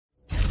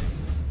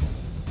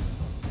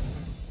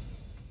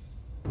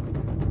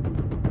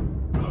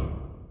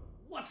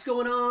What's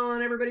going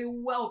on, everybody?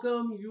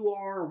 Welcome. You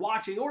are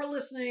watching or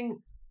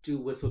listening to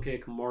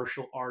Whistlekick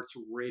Martial Arts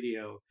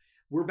Radio.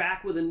 We're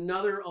back with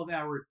another of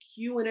our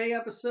Q&A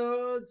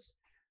episodes.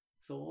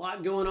 So a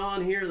lot going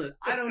on here that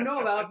I don't know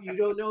about. If you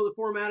don't know the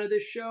format of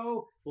this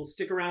show, we'll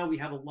stick around. We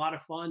have a lot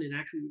of fun, and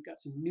actually we've got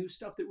some new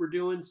stuff that we're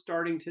doing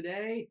starting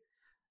today.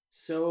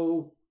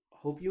 So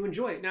hope you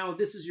enjoy it. Now, if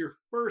this is your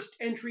first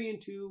entry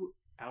into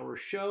our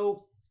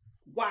show,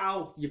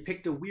 wow, you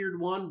picked a weird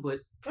one, but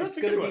it's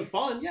going to be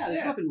fun. Yeah,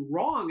 there's nothing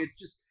wrong. It's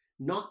just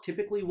not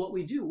typically what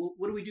we do.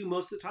 What do we do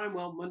most of the time?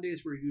 Well,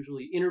 Mondays we're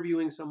usually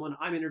interviewing someone.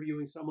 I'm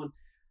interviewing someone.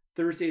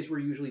 Thursdays we're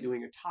usually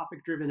doing a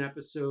topic-driven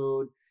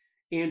episode.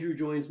 Andrew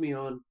joins me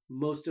on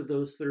most of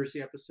those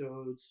Thursday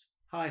episodes.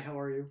 Hi, how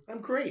are you?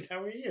 I'm great.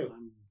 How are you?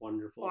 I'm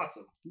wonderful.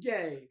 Awesome.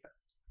 Yay.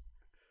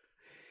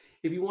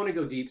 If you want to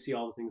go deep, see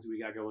all the things that we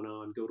got going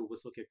on, go to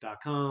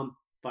whistlekick.com,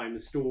 find the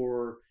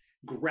store,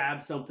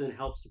 grab something,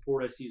 help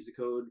support us, use the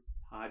code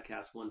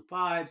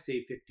podcast15,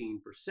 save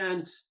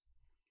 15%,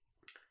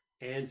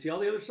 and see all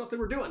the other stuff that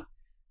we're doing.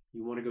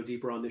 You want to go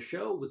deeper on this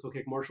show,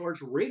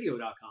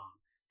 whistlekickmartialartsradio.com.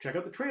 Check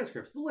out the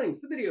transcripts, the links,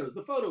 the videos,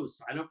 the photos,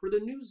 sign up for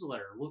the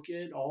newsletter, look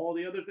at all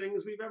the other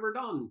things we've ever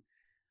done,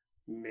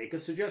 make a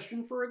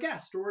suggestion for a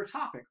guest or a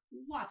topic,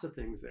 lots of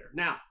things there.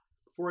 Now,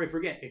 before I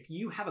forget, if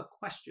you have a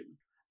question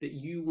that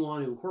you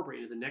want to incorporate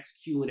into the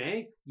next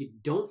Q&A, you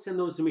don't send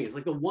those to me. It's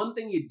like the one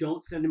thing you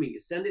don't send to me. You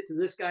send it to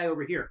this guy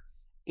over here,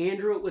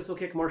 Andrew at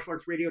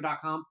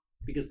whistlekickmartialartsradio.com,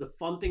 because the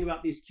fun thing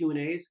about these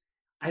Q&As,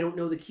 I don't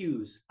know the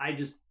Q's. I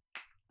just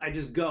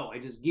go. I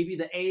just give you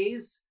the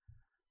A's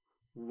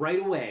right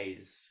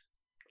aways.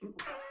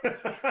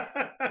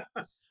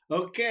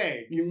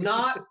 Okay.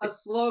 Not a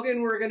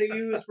slogan we're going to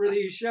use for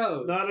these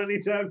shows. Not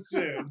anytime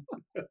soon.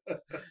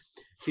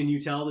 Can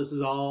you tell this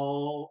is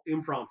all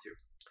impromptu?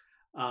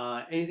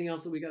 Anything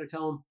else that we got to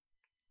tell them?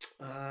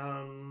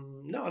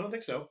 No, I don't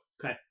think so.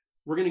 Okay.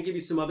 We're going to give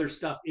you some other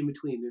stuff in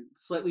between. The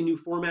slightly new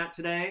format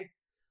today.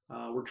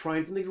 We're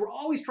trying some things. We're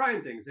always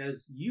trying things,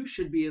 as you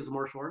should be as a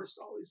martial artist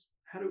always.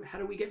 How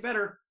do we get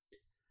better?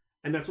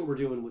 And that's what we're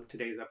doing with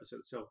today's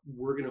episode. So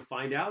we're going to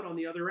find out on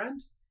the other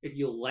end. If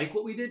you like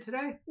what we did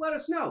today, let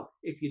us know.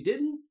 If you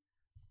didn't,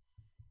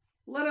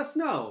 let us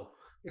know.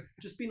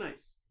 Just be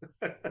nice.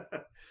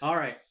 All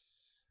right.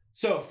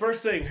 So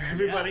first thing,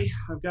 everybody,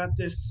 I've got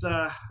this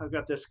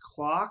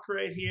clock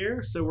right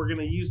here. So we're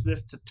going to use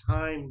this to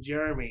time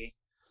Jeremy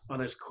on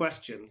his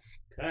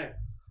questions. Okay.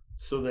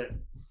 So that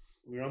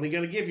we're only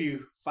going to give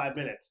you 5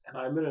 minutes.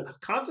 5 minutes.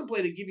 I've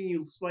contemplated giving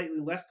you slightly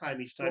less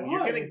time each time.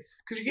 Because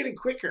you're getting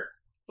quicker.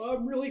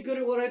 I'm really good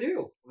at what I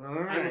do. All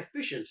right. I'm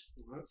efficient.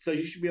 So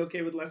you should be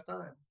okay with less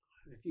time.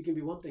 If you can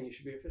be one thing, you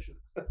should be efficient.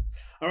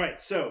 All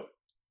right. So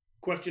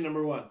question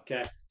number 1.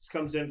 Okay. This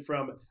comes in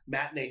from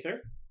Matt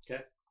Nather.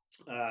 Okay.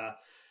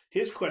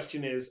 His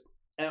question is,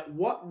 at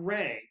what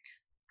rank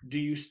do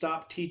you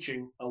stop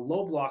teaching a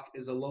low block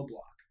is a low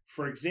block,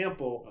 for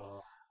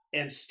example,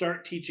 and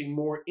start teaching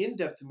more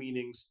in-depth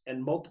meanings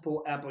and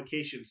multiple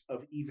applications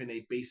of even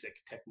a basic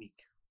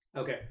technique?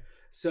 Okay.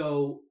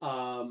 So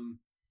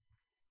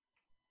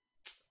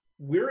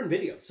we're in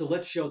video, so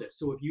let's show this.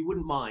 So if you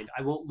wouldn't mind,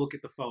 I won't look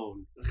at the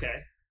phone.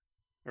 Okay.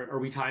 Are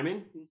we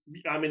timing?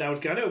 I mean, I was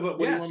going to, but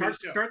what do you want me to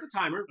show? Start the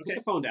timer. Okay. Put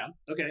the phone down.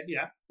 Okay,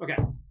 yeah. Okay.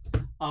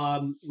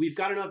 We've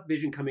got enough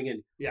vision coming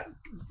in. Yeah.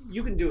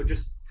 You can do it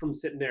just from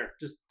sitting there.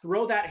 Just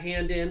throw that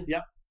hand in.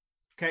 Yep.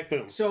 Okay.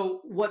 Boom.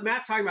 So what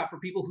Matt's talking about, for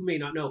people who may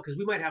not know, because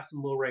we might have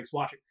some low ranks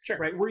watching. Sure.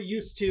 Right. We're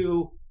used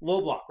to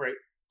low block, right?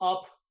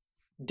 Up,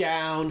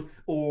 down,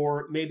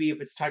 or maybe if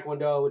it's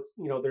Taekwondo, it's,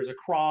 there's a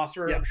cross,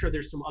 or I'm sure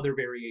there's some other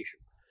variation.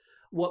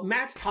 What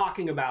Matt's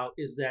talking about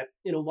is that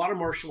in a lot of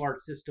martial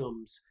arts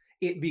systems,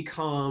 it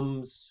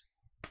becomes,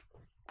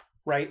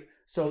 right?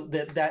 So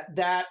that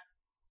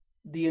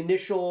the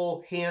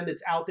initial hand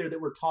that's out there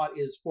that we're taught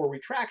is for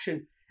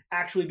retraction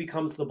actually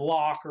becomes the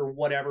block or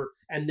whatever,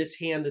 and this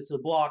hand that's the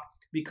block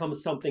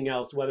becomes something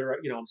else, whether,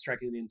 I'm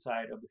striking the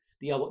inside of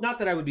the elbow. Not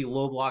that I would be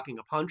low blocking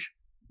a punch,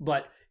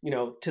 but,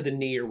 to the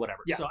knee or whatever.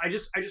 Yeah. So I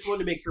just wanted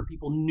to make sure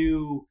people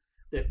knew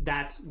that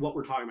that's what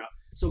we're talking about.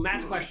 So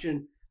Matt's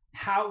question,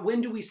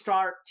 when do we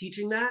start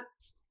teaching that?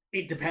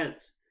 It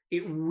depends.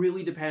 It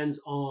really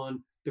depends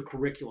on the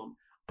curriculum.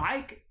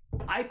 I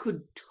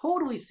could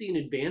totally see an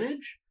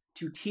advantage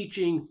to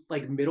teaching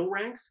like middle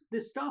ranks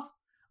this stuff.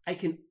 I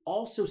can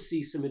also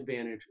see some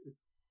advantage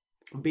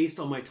based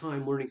on my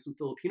time learning some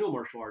Filipino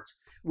martial arts,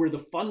 where the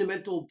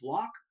fundamental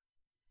block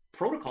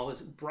protocol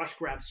is brush,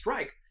 grab,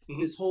 strike.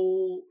 Mm-hmm. This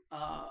whole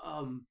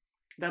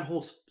that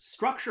whole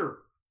structure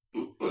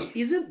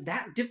isn't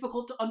that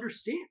difficult to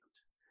understand.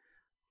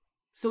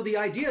 So the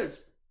idea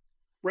is,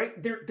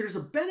 right, there's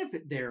a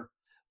benefit there,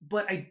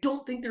 but I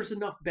don't think there's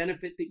enough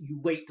benefit that you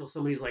wait till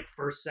somebody's like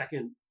first,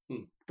 second,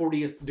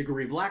 40th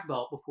degree black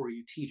belt before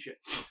you teach it.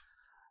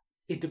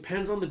 It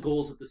depends on the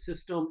goals of the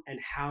system and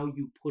how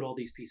you put all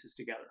these pieces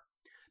together.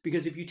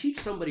 Because if you teach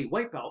somebody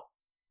white belt,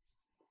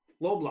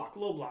 low block,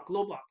 low block,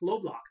 low block, low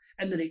block,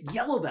 and then at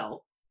yellow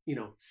belt,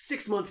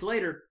 6 months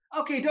later,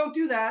 okay, don't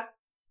do that.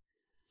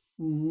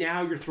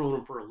 now you're throwing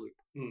them for a loop.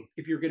 Mm.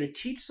 If you're going to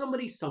teach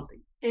somebody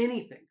something,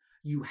 anything,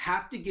 you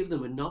have to give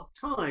them enough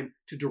time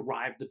to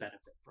derive the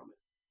benefit from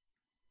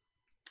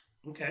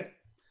it. Okay.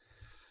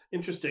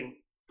 Interesting.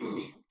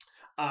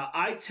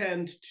 I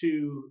tend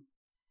to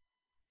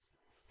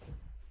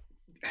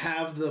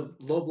have the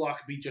low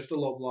block be just a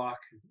low block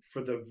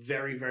for the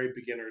very, very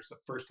beginners the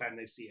first time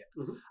they see it.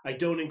 Mm-hmm. I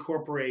don't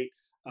incorporate,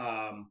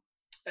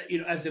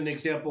 as an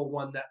example,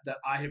 one that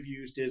I have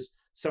used is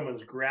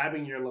someone's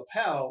grabbing your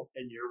lapel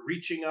and you're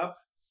reaching up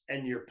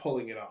and you're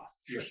pulling it off.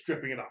 Sure. You're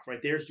stripping it off,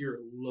 right? There's your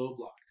low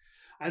block.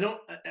 I don't,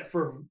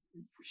 for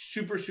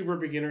super, super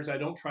beginners, I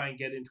don't try and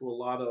get into a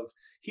lot of,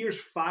 here's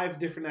 5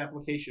 different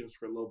applications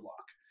for low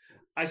block.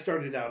 I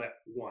started out at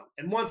 1.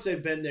 And once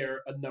I've been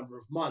there a number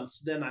of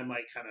months, then I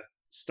might kind of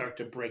start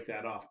to break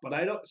that off. But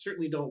I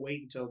certainly don't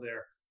wait until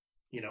they're,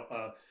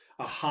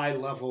 a high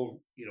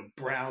level,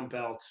 brown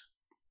belt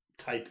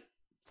type,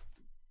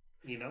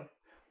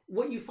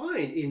 What you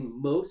find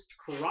in most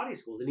karate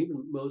schools and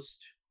even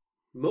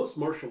most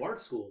martial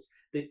arts schools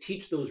that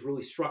teach those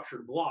really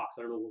structured blocks,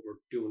 I don't know what we're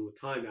doing with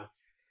time now,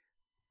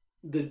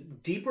 the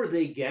deeper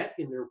they get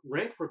in their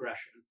rank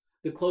progression,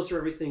 the closer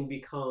everything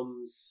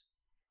becomes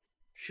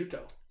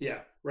shuto. Yeah.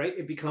 Right?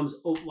 It becomes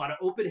a lot of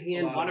open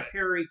hand, a lot of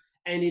parry,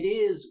 and it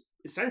is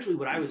essentially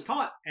what I was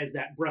taught as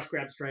that brush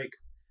grab strike,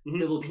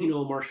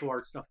 Filipino martial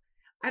arts stuff.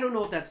 I don't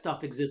know if that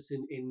stuff exists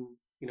in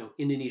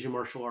Indonesian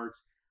martial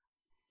arts.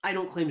 I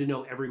don't claim to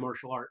know every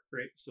martial art,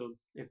 right? So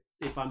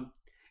if I'm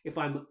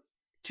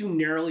too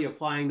narrowly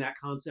applying that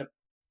concept,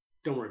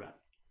 don't worry about it.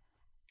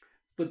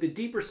 But the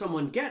deeper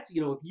someone gets,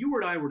 if you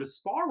and I were to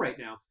spar right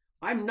now,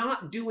 I'm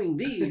not doing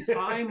these.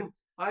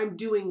 I'm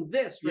doing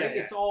this, right?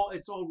 Yeah. It's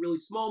all really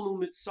small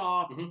movements,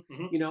 soft, and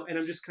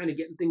I'm just kind of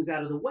getting things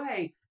out of the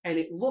way, and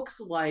it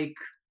looks like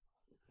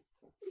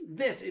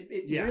this.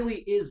 It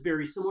really is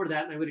very similar to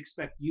that, and I would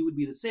expect you would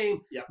be the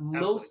same. Yeah,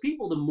 most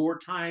people, the more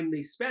time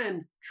they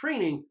spend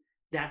training,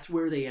 that's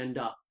where they end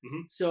up.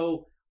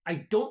 So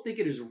I don't think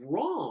it is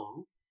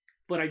wrong,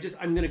 but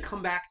I'm going to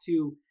come back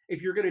to,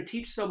 if you're going to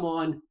teach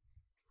someone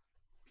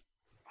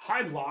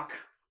high block,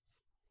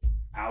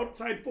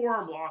 outside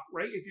forearm block,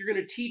 right? If you're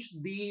going to teach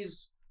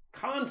these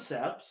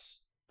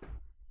concepts,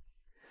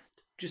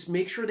 just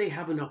make sure they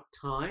have enough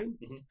time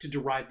to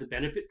derive the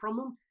benefit from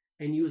them,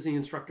 and you as the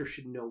instructor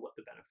should know what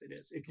the benefit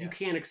is. If you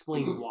can't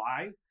explain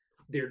why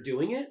they're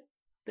doing it,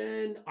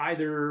 then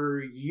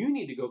either you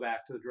need to go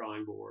back to the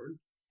drawing board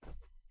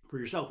for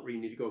yourself, or you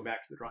need to go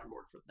back to the drawing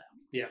board for them.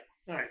 Yeah.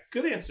 All right.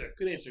 Good answer.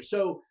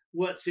 So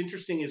what's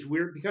interesting is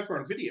because we're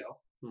on video,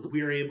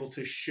 we're able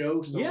to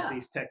show some of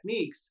these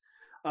techniques.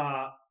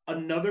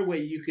 Another way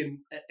you can,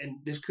 and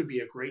this could be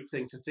a great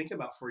thing to think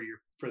about for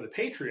the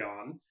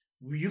Patreon,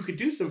 you could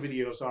do some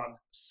videos on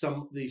some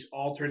of these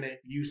alternate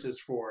uses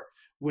for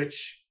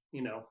which,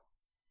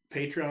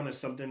 Patreon is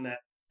something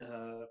that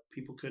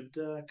people could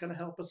kind of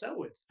help us out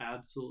with.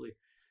 Absolutely.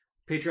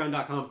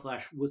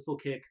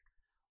 Patreon.com/whistlekick.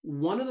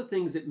 One of the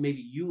things that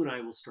maybe you and I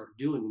will start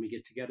doing when we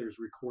get together is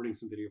recording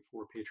some video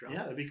for Patreon.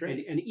 Yeah, that'd be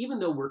great. And even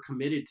though we're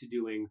committed to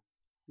doing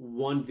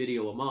 1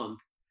 video a month,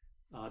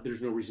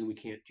 there's no reason we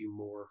can't do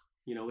more.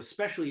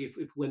 Especially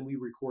if when we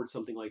record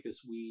something like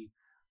this,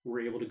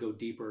 we're able to go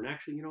deeper and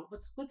actually,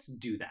 let's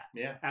do that.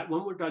 Yeah.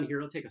 When we're done here,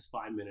 it'll take us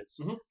 5 minutes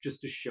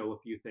just to show a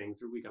few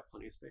things. We got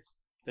plenty of space.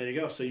 There you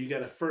go. So you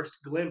got a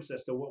first glimpse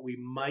as to what we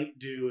might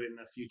do in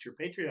the future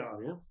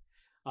Patreon. Yeah.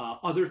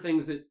 Other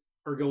things that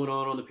are going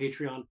on the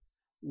Patreon,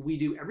 we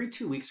do every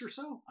 2 weeks or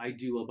so. I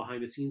do a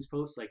behind the scenes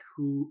post, like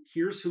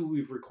here's who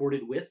we've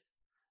recorded with,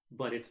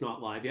 but it's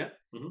not live yet.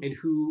 And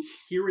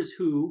here is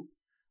who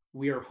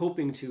we are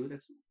hoping to.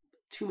 That's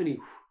too many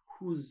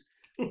who's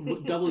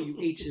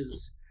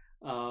WH's.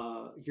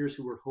 Here's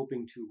who we're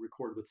hoping to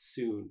record with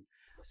soon.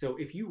 So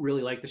if you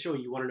really like the show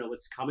and you want to know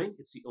what's coming,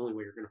 it's the only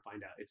way you're going to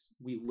find out.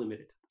 We limit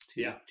it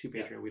to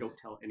Patreon. Yeah. We don't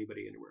tell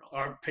anybody anywhere else.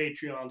 Our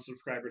Patreon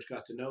subscribers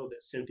got to know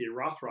that Cynthia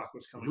Rothrock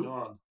was coming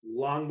on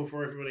long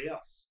before everybody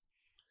else.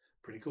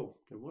 Pretty cool.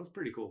 It was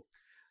pretty cool.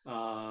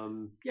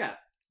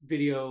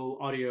 Video,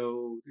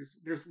 audio.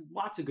 There's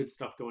lots of good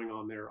stuff going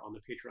on there on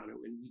the Patreon,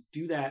 and we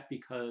do that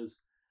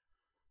because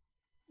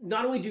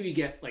not only do you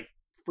get like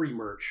free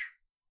merch,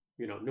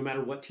 no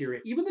matter what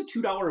tier, even the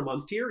 $2 a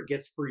month tier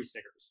gets free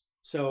stickers.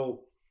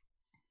 So,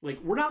 like,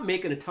 we're not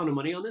making a ton of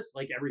money on this,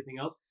 like everything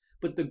else.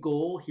 But the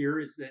goal here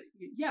is that,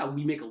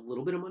 we make a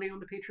little bit of money on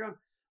the Patreon.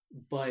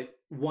 But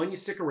 1, you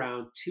stick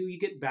around. 2, you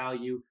get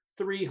value.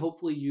 3,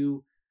 hopefully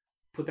you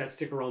put that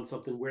sticker on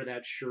something, wear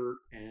that shirt,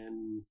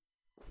 and,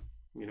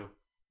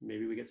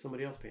 maybe we get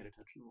somebody else paying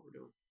attention to what we're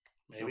doing.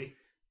 Maybe.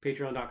 So,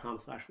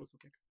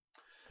 Patreon.com/whistlekick.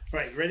 All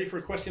right. Ready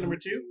for question number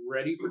 2?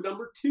 Ready for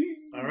number 2.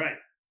 All right.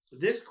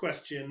 This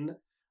question,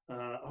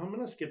 I'm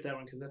going to skip that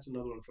one because that's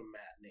another one from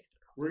Matt Nathan.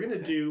 We're going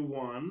to do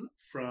one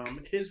from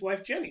his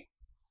wife, Jenny.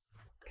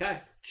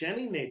 Okay.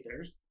 Jenny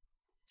Nathan.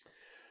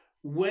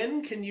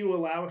 When can you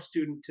allow a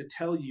student to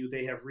tell you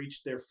they have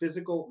reached their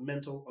physical,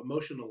 mental,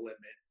 emotional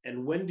limit?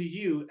 And when do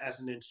you, as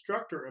an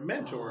instructor or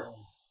mentor,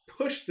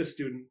 push the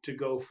student to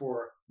go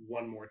for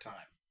one more time?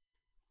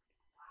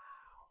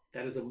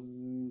 That is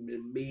an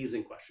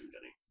amazing question,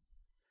 Jenny.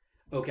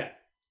 Okay.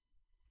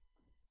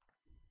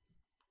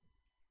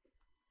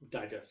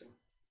 Digesting.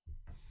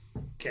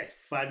 Okay,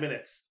 5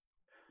 minutes.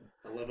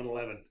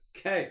 11:11.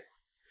 Okay.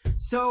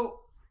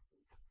 So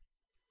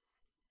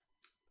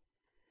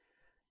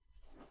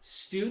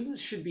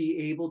students should be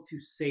able to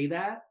say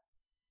that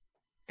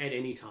at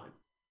any time.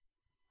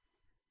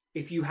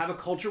 If you have a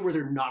culture where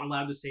they're not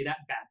allowed to say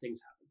that, bad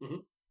things happen.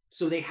 Mm-hmm.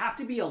 So they have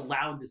to be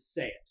allowed to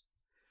say it.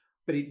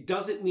 But it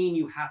doesn't mean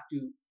you have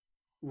to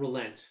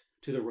relent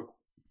to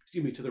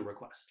the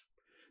request.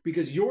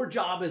 Because your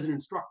job as an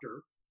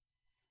instructor,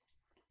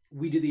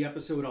 we did the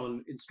episode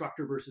on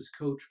instructor versus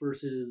coach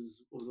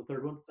versus, what was the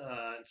third one?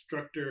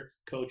 Instructor,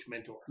 coach,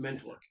 mentor.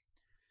 Mentor.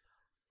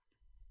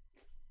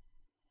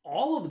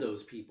 All of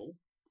those people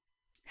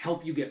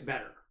help you get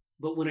better.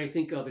 But when I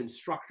think of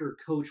instructor,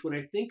 coach, when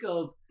I think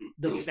of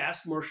the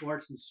best martial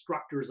arts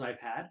instructors I've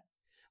had,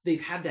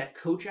 they've had that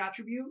coach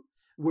attribute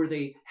where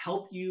they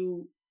help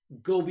you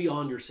go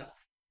beyond yourself,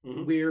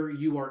 where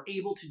you are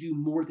able to do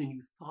more than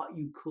you thought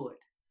you could.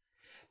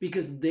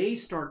 Because they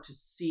start to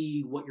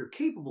see what you're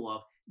capable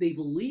of. They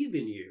believe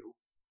in you,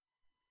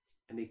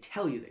 and they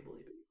tell you they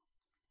believe in you.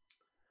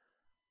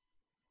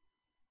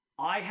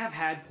 I have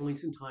had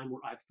points in time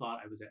where I've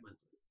thought I was at my limit.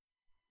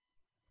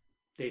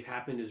 They've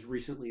happened as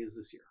recently as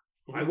this year.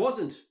 I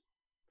wasn't.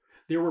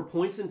 There were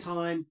points in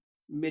time,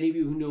 many of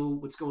you who know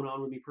what's going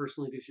on with me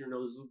personally this year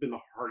know this has been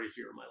the hardest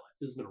year of my life.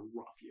 This has been a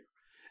rough year.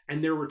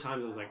 And there were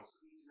times I was like,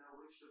 need to know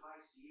which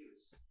device to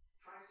use.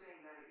 Try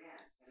saying that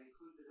again and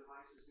include the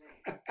device's name.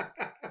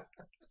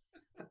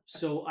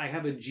 So I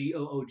have a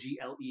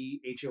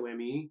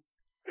GOOGLEHOME,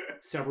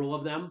 several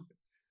of them.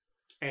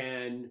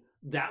 And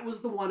that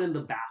was the one in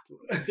the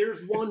bathroom.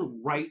 There's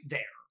one right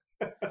there.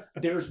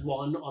 There's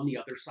one on the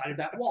other side of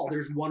that wall.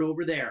 There's one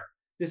over there.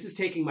 This is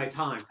taking my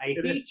time. I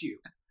hate you.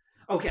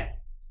 Okay.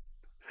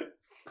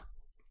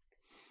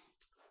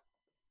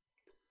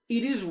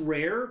 It is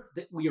rare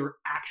that we are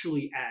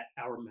actually at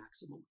our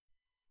maximum.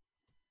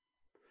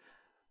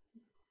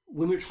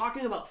 When we're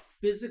talking about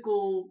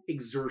physical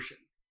exertion,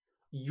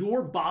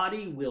 your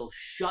body will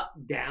shut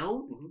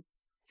down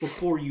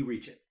before you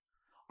reach it.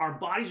 Our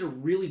bodies are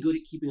really good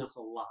at keeping us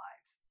alive.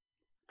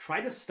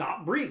 Try to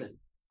stop breathing.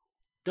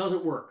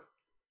 Doesn't work.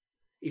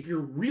 If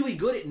you're really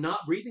good at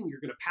not breathing, you're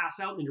going to pass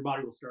out and then your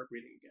body will start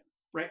breathing again,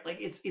 right? Like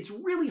it's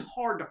really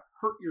hard to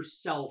hurt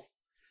yourself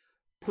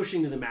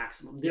pushing to the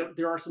maximum.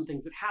 There are some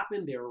things that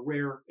happen. They are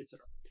rare,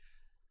 etc.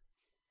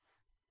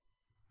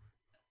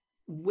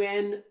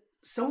 When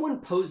someone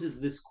poses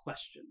this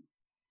question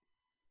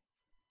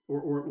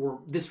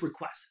or this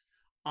request,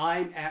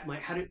 I'm at my,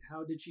 how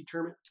did she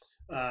term it?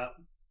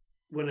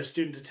 When a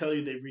student to tell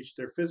you they've reached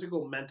their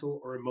physical, mental,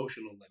 or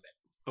emotional limit.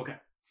 Okay.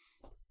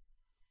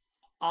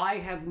 I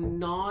have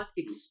not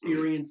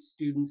experienced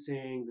students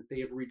saying that they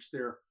have reached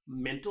their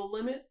mental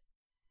limit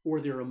or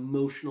their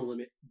emotional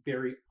limit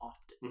very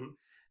often.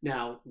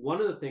 Now, one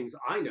of the things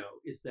I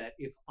know is that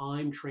if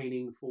I'm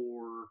training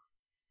for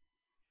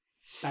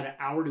about an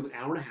hour to an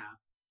hour and a half,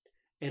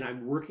 and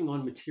I'm working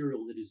on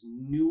material that is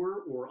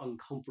newer or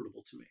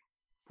uncomfortable to me,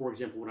 for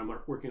example, when I'm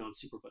working on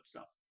Superfoot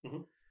stuff,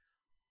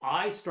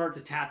 I start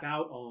to tap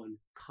out on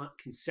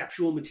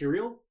conceptual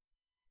material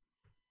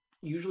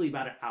usually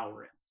about an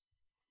hour in.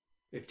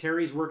 If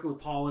Terry's working with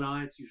Paul and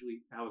I, it's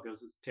usually how it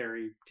goes. It's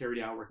Terry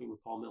Dow working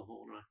with Paul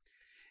Milhole and I.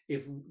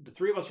 If the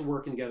three of us are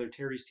working together,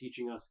 Terry's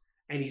teaching us,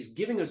 and he's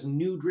giving us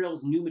new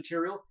drills, new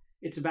material,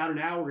 it's about an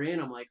hour in.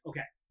 I'm like,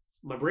 okay,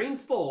 my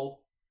brain's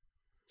full,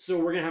 so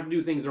we're going to have to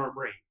do things that aren't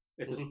brain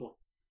at this point.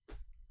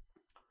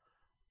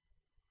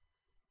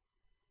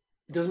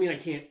 It doesn't mean I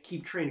can't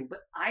keep training,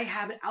 but I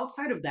haven't,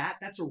 outside of that,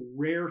 that's a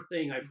rare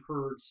thing I've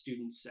heard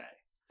students say.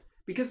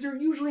 Because there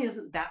usually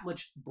isn't that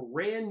much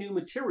brand new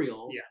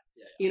material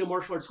in a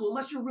martial arts school,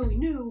 unless you're really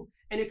new.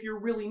 And if you're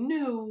really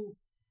new,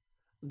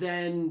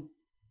 then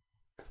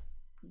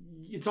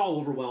it's all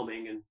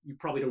overwhelming and you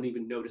probably don't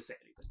even know to say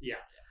anything.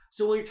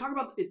 So when you're talking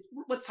about it,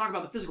 let's talk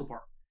about the physical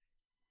part.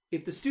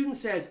 If the student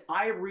says,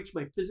 I have reached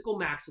my physical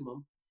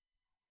maximum,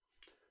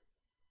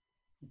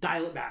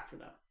 dial it back for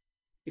them.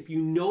 If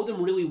you know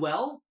them really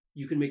well,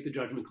 you can make the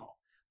judgment call.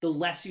 The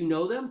less you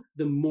know them,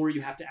 the more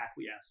you have to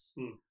acquiesce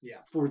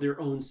for their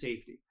own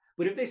safety.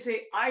 But if they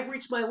say, I've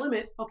reached my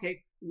limit,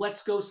 okay,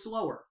 let's go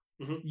slower.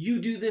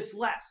 You do this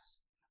less.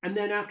 And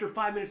then after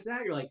 5 minutes of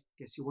that, you're like,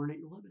 guess you weren't at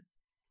your limit,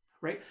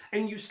 right?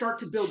 And you start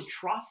to build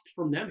trust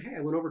from them. Hey,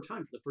 I went over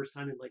time for the first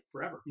time in like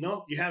forever.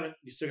 No, you haven't.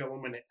 You still got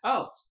 1 minute.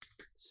 Oh,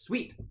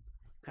 sweet.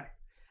 Okay.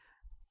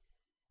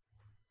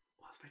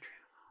 Lost my train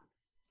of thought.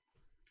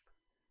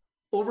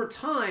 Over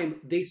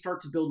time, they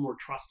start to build more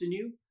trust in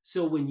you.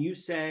 So when they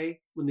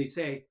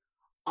say,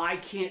 I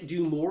can't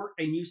do more,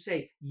 and you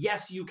say,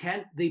 yes, you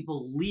can, they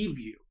believe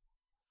you.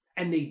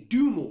 And they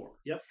do more.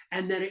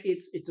 And then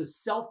it's a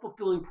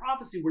self-fulfilling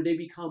prophecy where they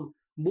become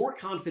more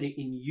confident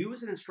in you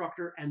as an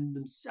instructor and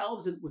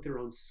themselves with their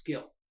own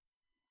skill.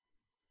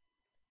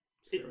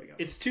 So there we go.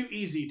 It's too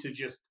easy to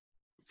just,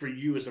 for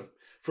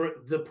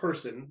the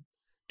person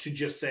to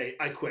just say,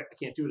 I quit, I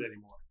can't do it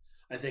anymore.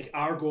 I think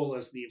our goal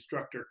as the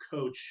instructor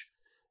coach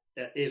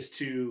is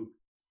to,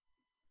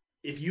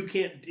 if you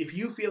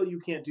feel you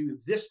can't do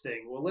this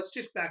thing, well, let's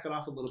just back it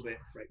off a little bit,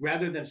 Right.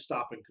 rather than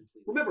stopping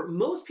completely. Remember,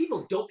 most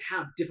people don't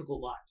have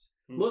difficult lives.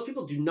 Most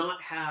people do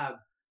not have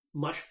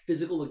much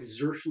physical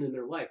exertion in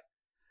their life,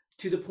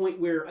 to the point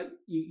where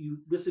you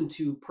listen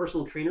to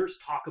personal trainers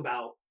talk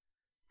about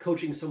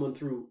coaching someone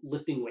through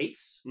lifting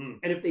weights. And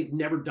if they've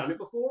never done it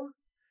before,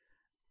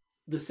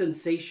 the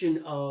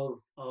sensation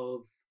of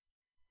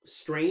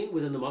strain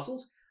within the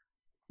muscles,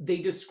 they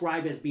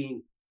describe as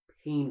being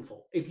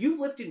painful. If you've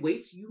lifted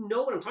weights, you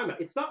know what I'm talking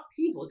about. It's not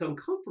painful, it's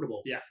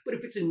uncomfortable. Yeah. But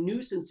if it's a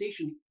new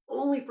sensation, the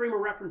only frame of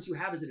reference you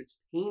have is that it's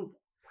painful.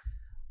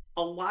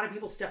 A lot of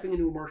people stepping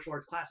into a martial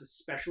arts class,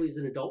 especially as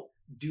an adult,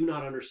 do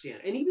not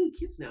understand. And even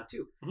kids now,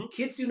 too.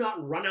 Kids do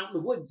not run out in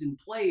the woods and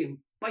play and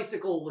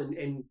bicycle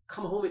and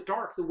come home at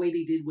dark the way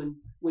they did when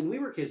we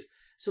were kids.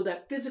 So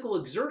that physical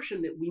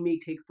exertion that we may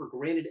take for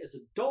granted as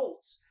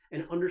adults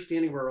and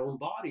understanding of our own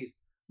bodies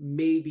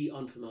may be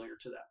unfamiliar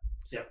to them.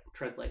 So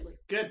tread lightly.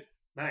 Good.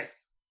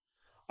 Nice.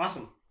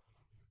 Awesome.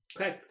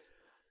 Okay.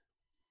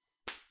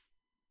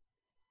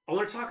 I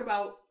want to talk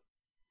about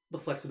the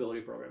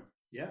flexibility program.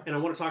 Yeah. And I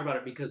want to talk about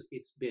it because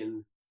it's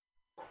been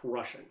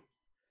crushing.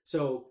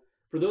 So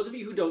for those of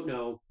you who don't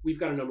know, we've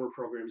got a number of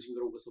programs. You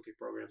can go to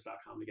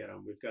whistlekickprograms.com to get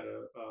them. We've got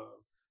a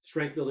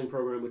strength building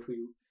program, which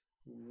we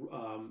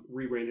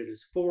rebranded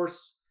as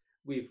Force.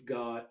 We've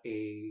got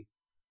a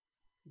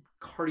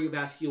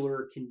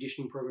cardiovascular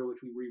conditioning program,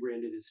 which we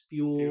rebranded as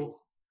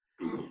Fuel.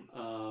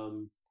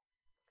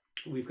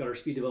 We've got our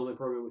speed development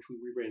program, which we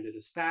rebranded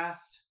as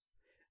Fast.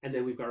 And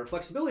then we've got our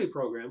flexibility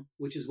program,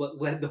 which is what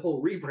led the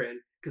whole rebrand,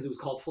 because it was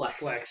called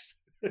Flex.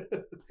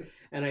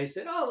 And I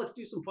said, oh, let's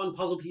do some fun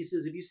puzzle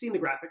pieces. If you've seen the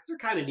graphics, they're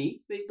kind of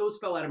neat. Those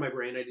fell out of my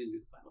brain. I didn't do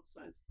the final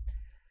designs.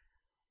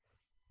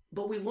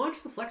 But we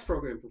launched the Flex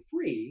program for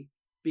free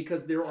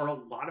because there are a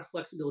lot of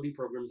flexibility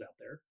programs out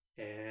there,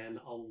 and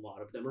a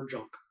lot of them are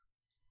junk.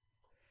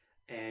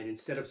 And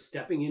instead of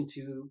stepping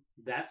into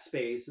that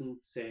space and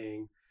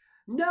saying,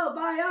 no,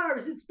 buy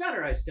ours, it's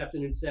better, I stepped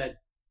in and said,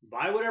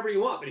 buy whatever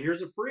you want, but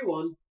here's a free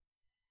one.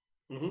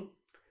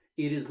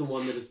 It is the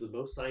one that is the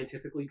most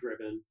scientifically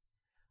driven.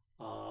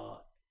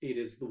 It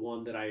is the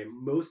one that I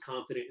am most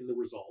confident in the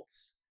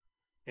results.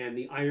 And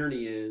the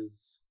irony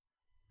is,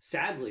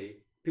 sadly,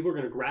 people are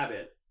going to grab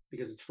it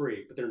because it's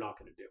free, but they're not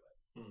going to do it.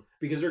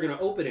 Because they're going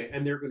to open it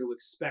and they're going to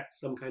expect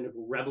some kind of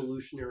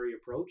revolutionary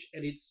approach.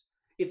 And it's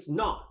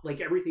not.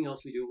 Like everything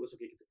else we do at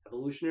whistlekick, it's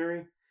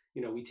evolutionary.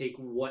 You know, we take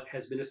what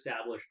has been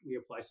established, we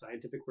apply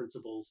scientific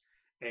principles,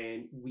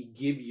 and we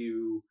give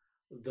you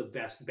the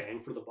best bang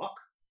for the buck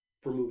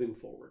for moving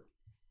forward.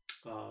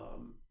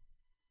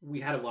 We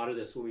had a lot of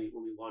this when we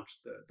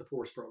launched the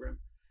Force program,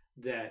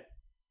 that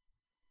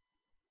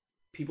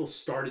people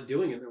started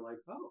doing it and they're like,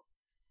 oh,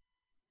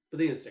 but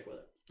they didn't stick with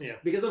it. Yeah.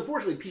 Because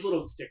unfortunately, people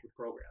don't stick with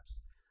programs.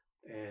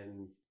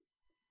 And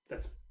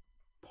that's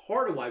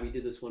part of why we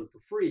did this one for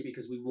free,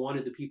 because we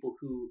wanted the people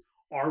who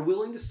are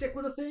willing to stick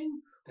with a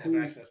thing, have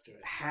access to it,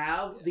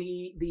 have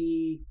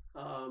the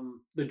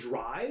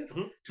drive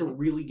to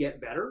really get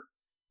better,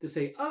 to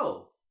say,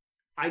 oh,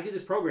 I did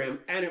this program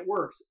and it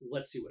works.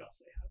 Let's see what else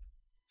they have.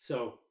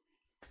 So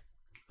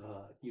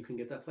you can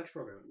get that Flex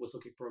program at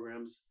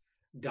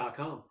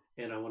whistlekickprograms.com.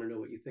 And I want to know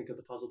what you think of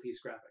the puzzle piece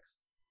graphics.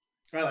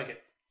 I like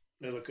it.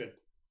 They look good.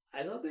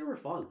 I thought they were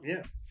fun.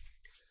 Yeah.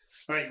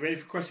 All right, ready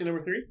for question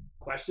number 3?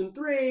 Question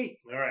 3.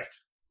 All right.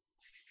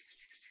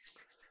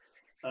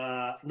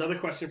 Another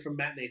question from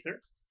Matt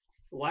Nather.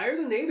 Why are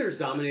the Nathers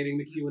dominating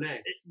the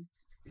Q&A?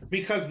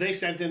 Because they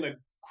sent in a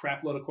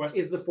crap load of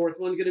questions. Is the fourth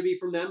one going to be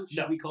from them?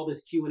 Should we call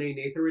this Q&A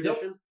Nather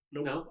edition?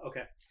 Nope. No?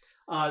 Okay.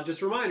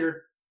 Just a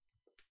reminder,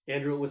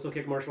 Andrew at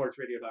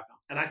whistlekickmartialartsradio.com.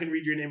 And I can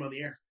read your name on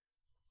the air.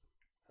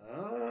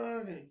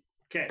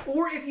 Okay.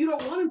 Or if you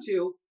don't want him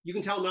to, you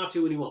can tell him not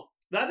to and he won't.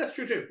 That's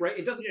true too. Right?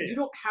 It doesn't. You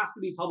don't have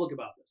to be public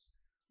about this.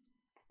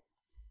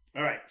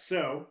 All right.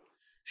 So,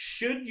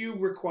 should you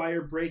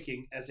require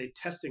braking as a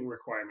testing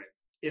requirement?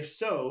 If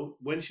so,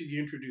 when should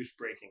you introduce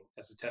braking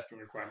as a testing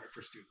requirement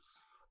for students?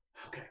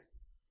 Okay.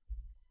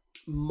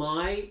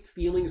 My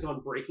feelings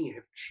on braking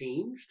have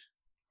changed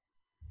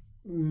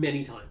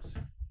many times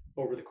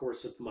over the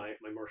course of my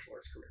martial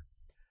arts career.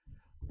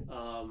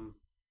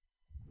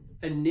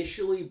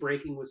 Initially,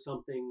 braking was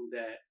something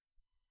that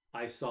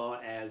I saw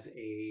as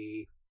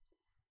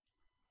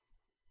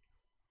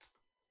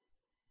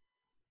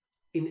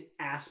an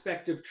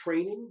aspect of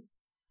training,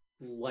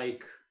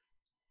 like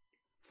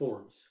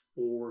forms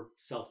or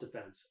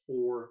self-defense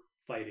or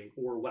fighting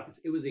or weapons.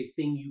 It was a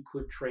thing you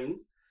could train,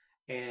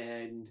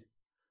 and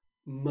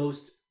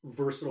most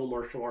versatile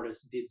martial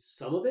artists did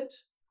some of it.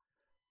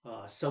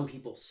 Some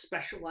people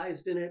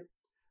specialized in it,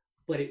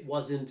 but it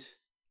wasn't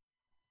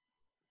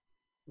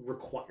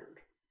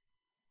required.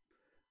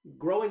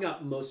 Growing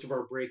up, most of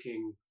our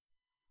breaking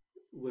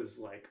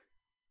was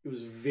it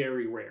was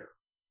very rare,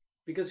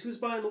 because who's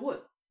buying the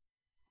wood?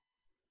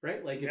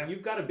 Right? Like if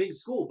you've got a big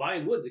school,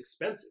 buying wood's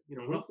expensive,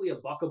 roughly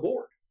 $1 a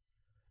board.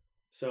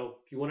 So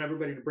if you want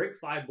everybody to break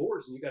 5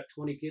 boards and you got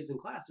 20 kids in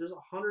class, there's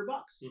 $100.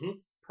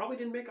 Probably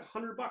didn't make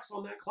 $100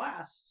 on that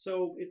class,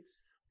 so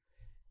it's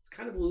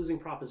kind of a losing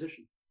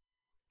proposition.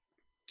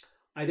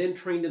 I then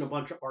trained in a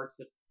bunch of arts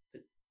that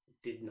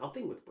did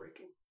nothing with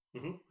breaking.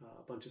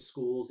 A bunch of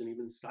schools and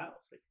even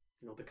styles, like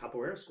the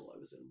capoeira school I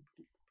was in.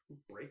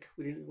 Break,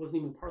 it wasn't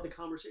even part of the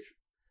conversation.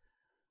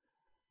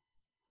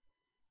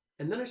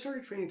 And then I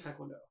started training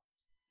Taekwondo,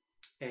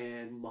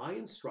 and my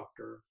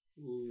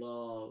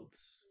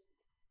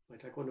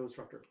Taekwondo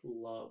instructor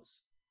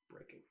loves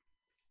breaking,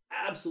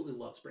 absolutely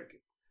loves breaking,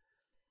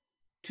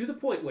 to the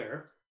point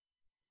where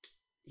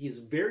he's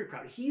very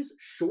proud. He's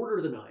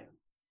shorter than I am.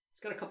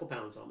 He's got a couple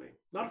pounds on me,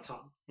 not a ton.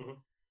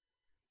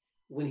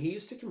 When he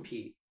used to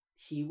compete,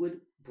 he would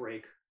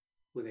break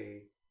with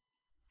a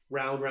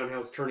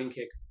roundhouse turning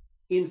kick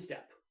in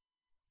step,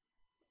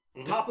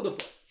 top of the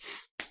foot,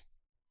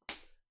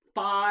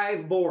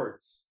 5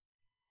 boards,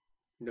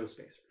 no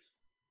spacers.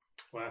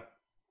 Wow.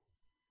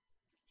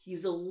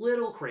 He's a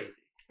little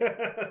crazy.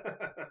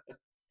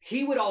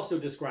 He would also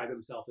describe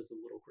himself as a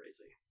little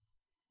crazy.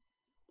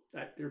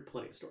 There are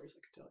plenty of stories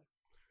I could tell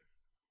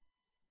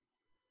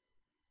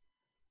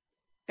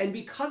you. And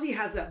because he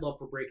has that love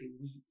for breaking,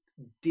 we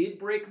did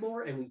break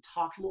more and we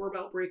talked more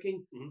about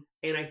breaking.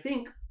 And I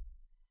think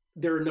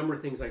there are a number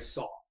of things I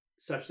saw,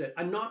 such that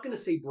I'm not going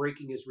to say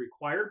breaking is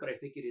required, but I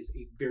think it is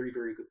a very,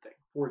 very good thing.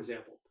 For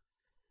example,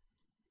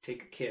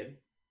 take a kid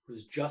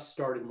who's just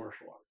started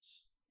martial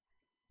arts.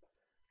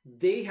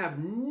 They have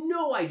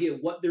no idea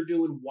what they're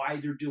doing, why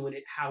they're doing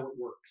it, how it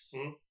works.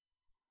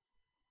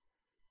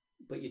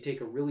 But you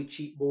take a really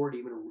cheap board,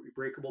 even a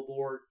breakable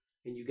board,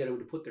 and you get them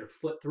to put their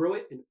foot through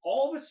it, and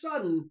all of a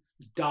sudden,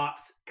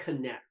 dots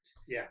connect.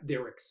 Yeah.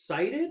 They're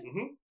excited.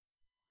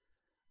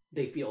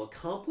 They feel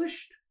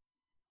accomplished.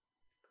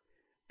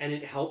 And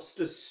it helps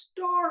to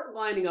start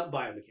lining up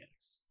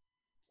biomechanics.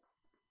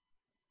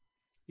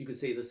 You could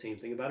say the same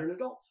thing about an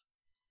adult.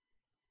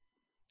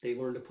 They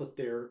learn to put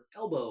their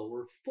elbow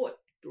or foot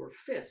or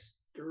fist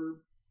or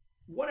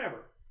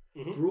whatever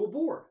through a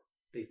board.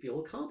 They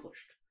feel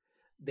accomplished.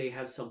 They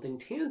have something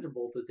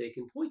tangible that they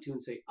can point to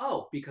and say,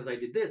 oh, because I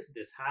did this,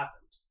 this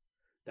happened.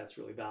 That's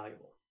really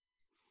valuable.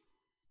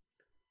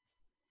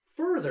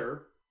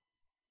 Further,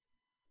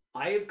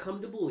 I have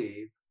come to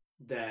believe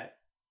that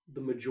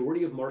the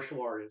majority of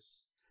martial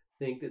artists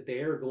think that they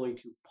are going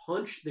to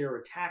punch their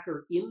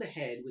attacker in the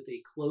head with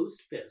a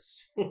closed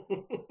fist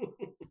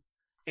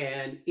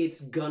and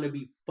it's gonna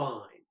be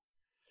fine.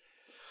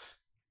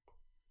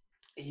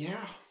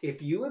 Yeah.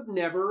 If you have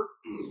never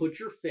put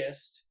your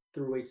fist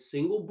through a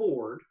single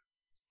board,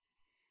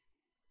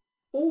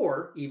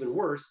 or even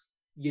worse,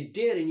 you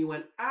did and you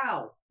went,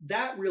 ow,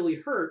 that really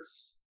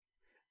hurts,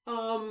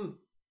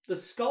 the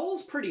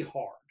skull's pretty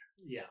hard.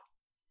 Yeah.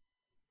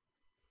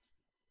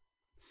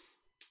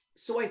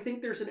 So I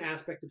think there's an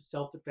aspect of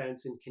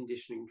self-defense and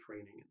conditioning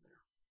training in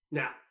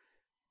there. Now,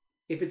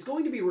 if it's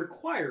going to be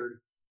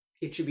required,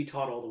 it should be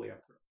taught all the way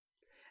up through.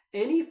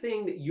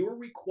 Anything that you're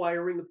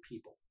requiring of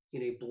people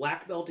in a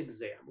black belt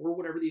exam, or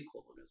whatever the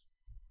equivalent is,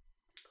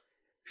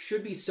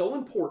 should be so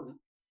important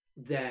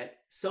that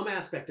some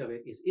aspect of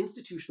it is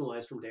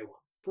institutionalized from day one.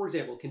 For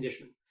example,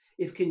 conditioning.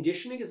 If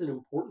conditioning is an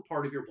important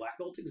part of your black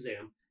belt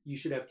exam, you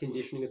should have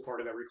conditioning as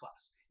part of every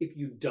class. If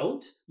you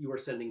don't, you are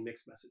sending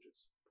mixed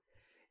messages.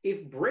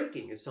 If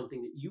breaking is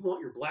something that you want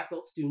your black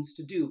belt students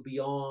to do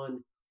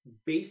beyond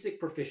basic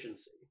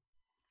proficiency,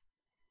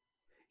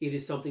 it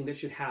is something that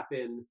should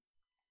happen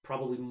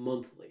probably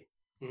monthly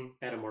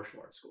at a martial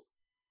arts school.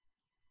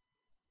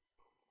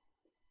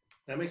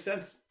 That makes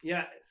sense.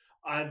 Yeah,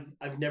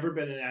 I've never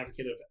been an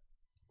advocate of it.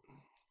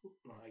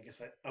 Well, I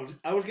guess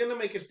I was going to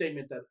make a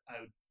statement that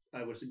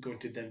I was going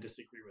to then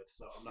disagree with,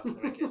 so I'm not going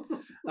to make it.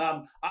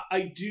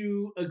 I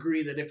do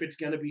agree that if it's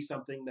going to be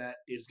something that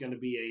is going to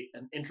be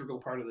an integral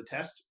part of the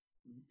test,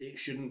 it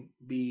shouldn't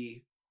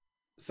be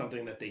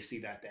something that they see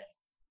that day.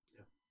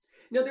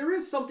 Now, there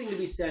is something to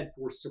be said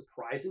for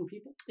surprising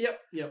people. Yep.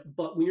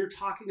 But when you're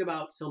talking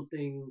about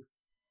something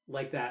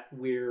like that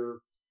where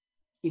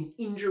an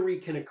injury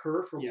can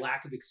occur from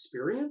lack of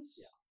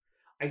experience,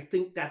 I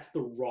think that's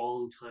the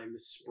wrong time to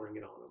spring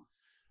it on them.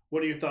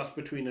 What are your thoughts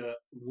between a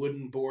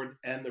wooden board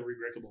and the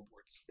rebreakable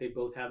boards? They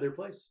both have their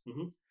place.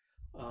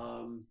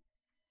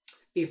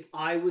 If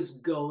I was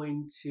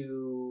going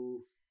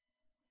to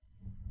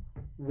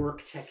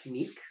work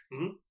technique,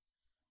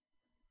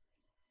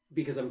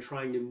 because I'm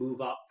trying to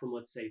move up from,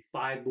 let's say,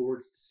 5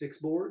 boards to 6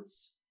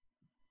 boards,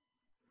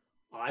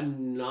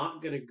 I'm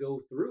not going to go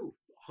through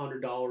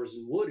 $100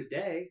 in wood a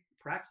day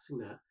practicing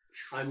that.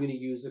 I'm going to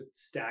use a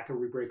stack of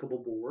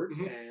rebreakable boards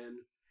and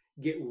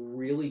get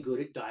really good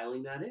at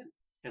dialing that in.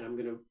 And I'm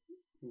going to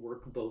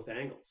work both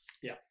angles.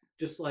 Yeah.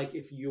 Just like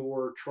if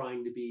you're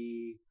trying to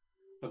be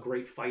a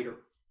great fighter,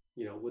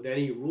 with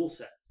any rule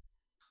set,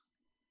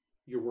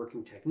 you're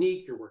working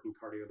technique, you're working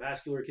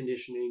cardiovascular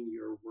conditioning,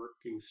 you're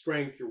working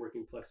strength, you're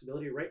working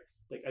flexibility, right?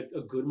 Like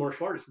a good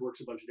martial artist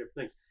works a bunch of different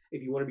things.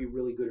 If you want to be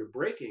really good at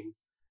breaking,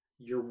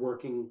 you're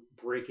working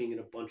breaking in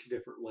a bunch of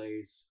different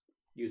ways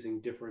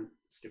using different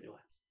stimuli.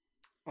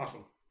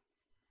 Awesome.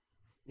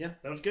 Yeah,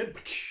 that was good.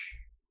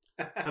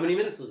 How many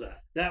minutes was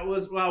that? That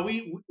was, well,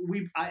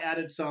 I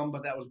added some,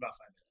 but that was about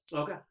 5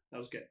 minutes. Okay. That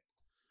was good.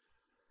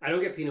 I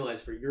don't get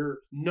penalized for your...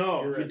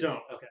 No, your you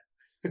don't. Okay.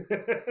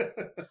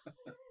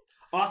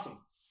 Awesome.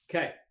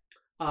 Okay.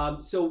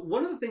 So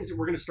one of the things that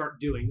we're going to start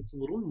doing that's a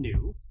little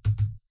new.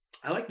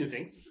 I like new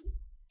things.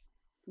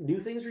 New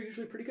things are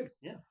usually pretty good.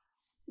 Yeah.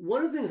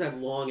 One of the things I've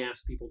long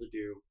asked people to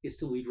do is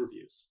to leave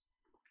reviews.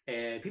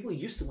 And people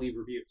used to leave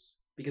reviews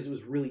because it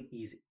was really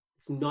easy.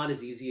 It's not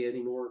as easy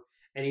anymore.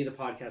 Any of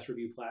the podcast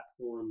review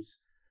platforms,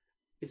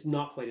 it's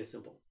not quite as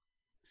simple.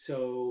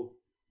 So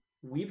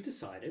I've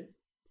decided,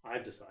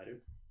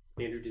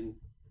 Andrew didn't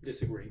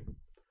disagree.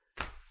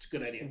 It's a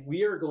good idea.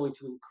 We are going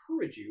to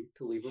encourage you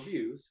to leave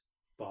reviews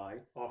by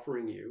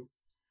offering you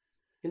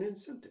an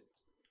incentive.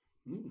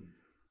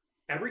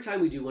 Every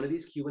time we do one of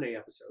these Q&A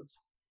episodes,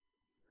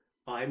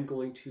 I'm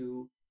going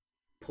to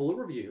pull a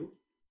review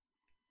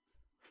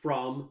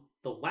from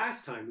the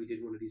last time we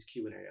did one of these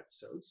Q&A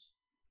episodes.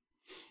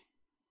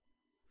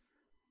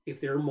 If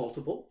there are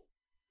multiple,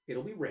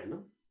 it'll be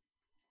random.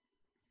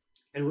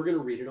 And we're going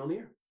to read it on the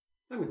air.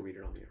 I'm going to read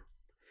it on the air.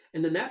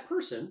 And then that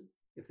person,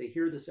 if they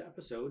hear this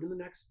episode in the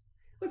next,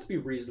 let's be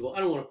reasonable. I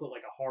don't want to put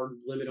like a hard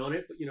limit on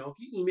it, but if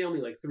you email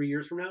me like 3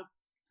 years from now,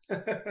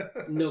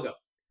 no go.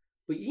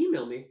 But you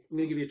email me, I'm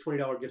going to give you a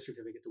 $20 gift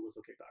certificate to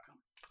whistlekick.com.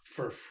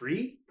 For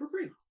free? For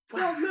free.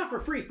 Well, not for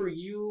free, for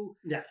you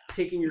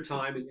taking your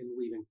time and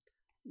leaving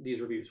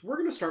these reviews. We're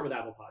going to start with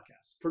Apple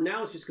Podcasts. For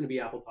now, it's just going to be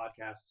Apple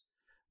Podcasts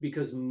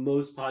because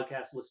most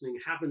podcast listening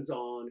happens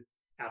on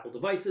Apple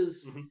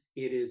devices. Mm-hmm.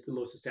 It is the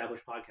most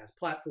established podcast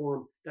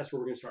platform. That's where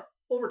we're going to start.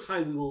 Over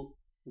time, we will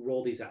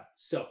roll these out.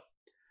 So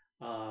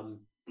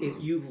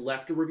if you've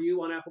left a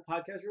review on Apple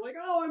Podcasts, you're like,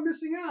 oh, I'm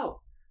missing out.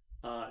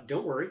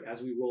 Don't worry.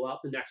 As we roll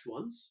out the next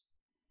ones,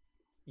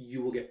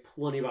 you will get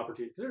plenty of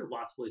opportunities. There's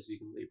lots of places you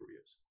can leave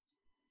reviews.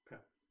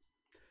 Okay.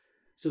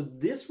 So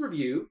this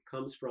review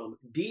comes from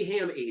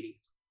dham80.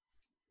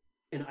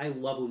 And I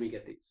love when we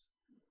get these.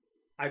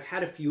 I've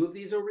had a few of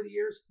these over the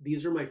years.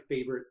 These are my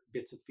favorite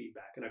bits of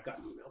feedback, and I've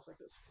gotten emails like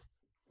this.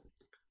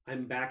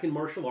 I'm back in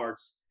martial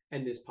arts,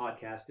 and this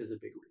podcast is a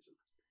big reason.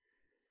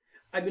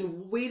 I've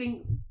been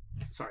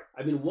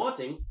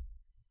wanting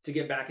to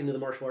get back into the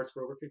martial arts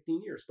for over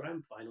 15 years, but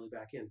I'm finally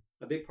back in.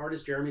 A big part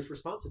is Jeremy's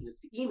responsiveness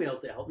to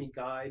emails that help me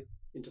guide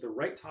into the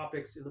right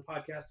topics in the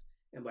podcast,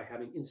 and by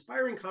having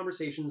inspiring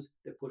conversations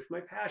that push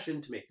my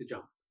passion to make the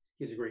jump.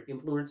 He's a great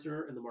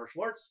influencer in the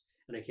martial arts,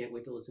 and I can't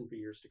wait to listen for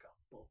years to come.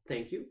 Well,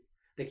 thank you.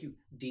 Thank you,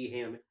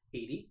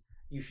 dham80.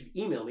 You should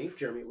email me,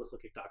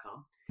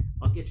 jeremy@whistlekick.com.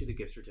 I'll get you the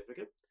gift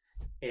certificate.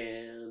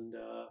 And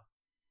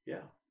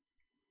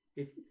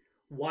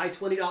why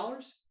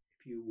 $20?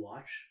 If you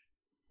watch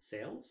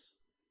sales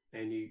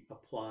and you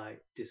apply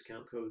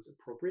discount codes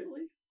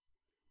appropriately,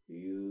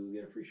 you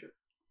get a free shirt.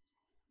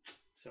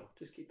 So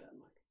just keep that in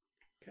mind.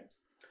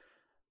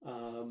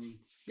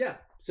 Okay.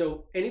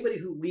 So anybody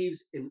who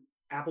leaves an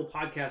Apple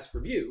Podcast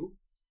review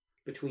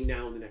between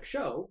now and the next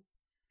show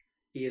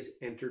is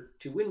entered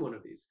to win one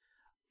of these.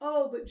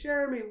 Oh, but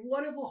Jeremy,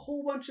 what if a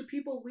whole bunch of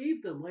people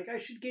leave them? Like, I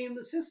should game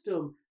the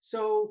system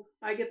so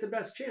I get the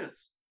best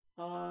chance.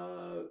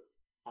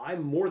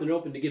 I'm more than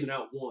open to giving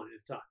out one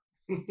at a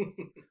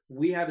time.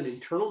 We have an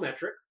internal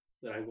metric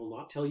that I will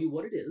not tell you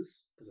what it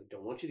is because I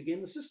don't want you to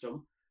game the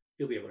system.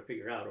 You'll be able to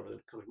figure it out over the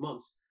coming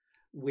months,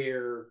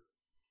 where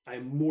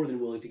I'm more than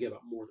willing to give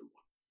out more than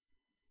one.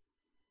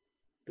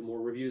 The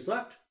more reviews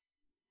left,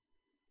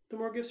 the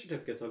more gift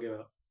certificates I'll give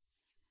out.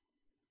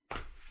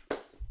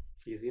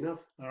 Easy enough.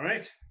 All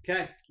right.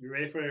 Okay. You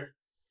ready for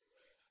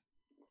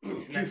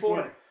Q4?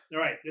 All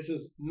right. This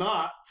is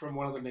not from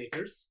one of the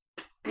Nathers.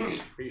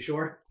 Are you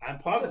sure? I'm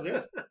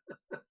positive.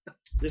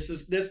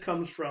 This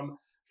comes from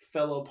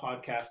fellow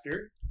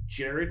podcaster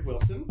Jared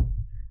Wilson.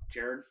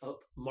 Jared,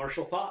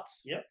 Martial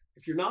Thoughts. Yep.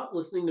 If you're not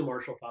listening to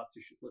Martial Thoughts,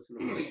 you should listen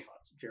to Martial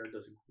Thoughts. Jared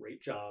does a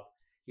great job.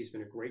 He's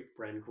been a great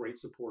friend, great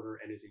supporter,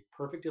 and is a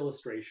perfect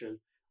illustration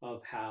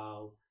of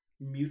how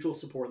mutual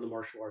support in the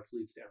martial arts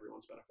leads to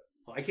everyone's benefit.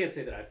 Well, I can't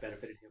say that I've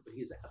benefited him, but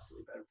he's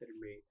absolutely benefited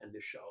me and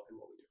this show and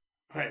what we do.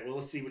 All right, well,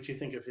 let's see what you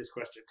think of his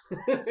question.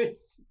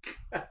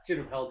 I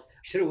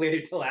should have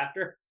waited till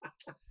after.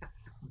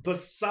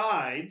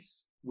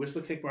 Besides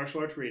Whistlekick Martial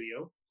Arts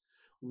Radio,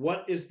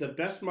 what is the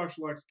best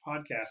martial arts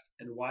podcast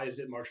and why is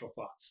it Martial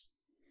Thoughts?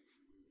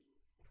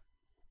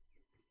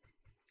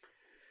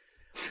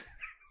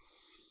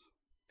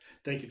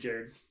 Thank you,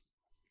 Jared.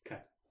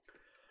 Okay.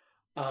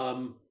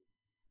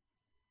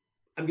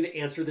 I'm going to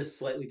answer this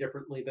slightly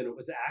differently than it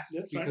was asked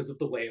because of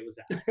the way it was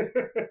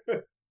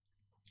asked.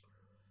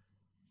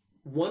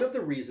 One of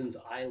the reasons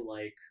I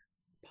like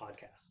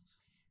podcasts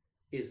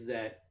is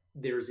that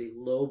there's a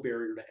low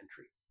barrier to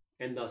entry,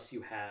 and thus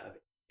you have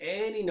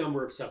any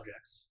number of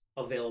subjects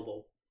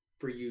available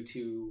for you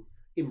to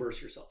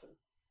immerse yourself in.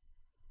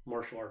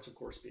 Martial arts, of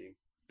course, being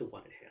the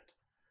one at hand.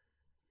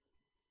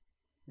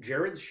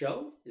 Jared's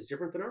show is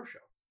different than our show,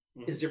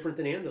 is different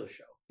than Ando's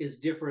show, is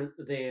different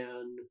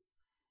than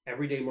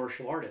Everyday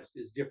Martial Artist,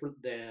 is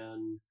different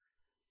than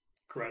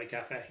Karate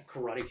Cafe.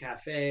 Karate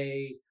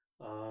Cafe.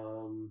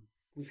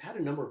 We've had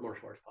a number of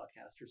martial arts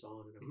podcasters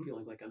on, and I'm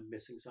feeling like I'm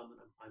missing some, and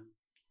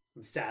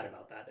I'm sad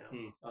about that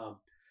now.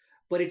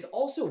 But it's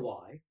also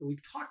why, and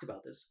we've talked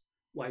about this,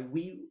 why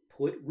we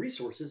put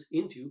resources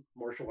into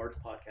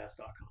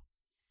martialartspodcast.com.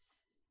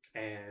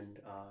 And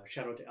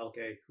shout out to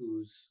Elke,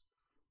 who's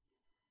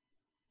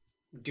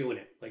doing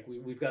it. Like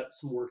we've got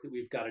some work that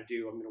we've got to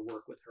do. I'm going to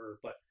work with her.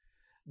 But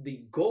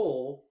the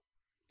goal,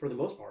 for the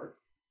most part,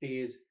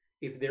 is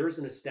if there is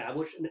an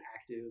established and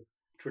active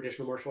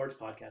traditional martial arts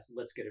podcast,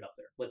 let's get it up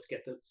there. Let's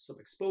get some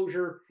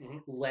exposure.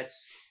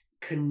 Let's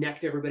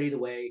connect everybody the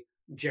way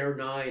Jared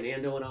and I, and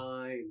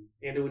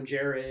Ando and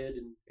Jared,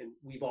 and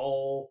we've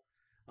all,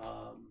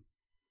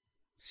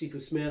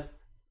 Sifu Smith,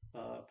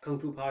 Kung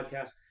Fu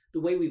Podcast, the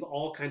way we've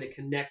all kind of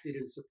connected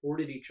and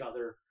supported each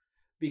other,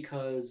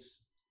 because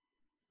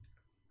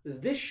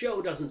this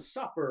show doesn't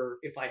suffer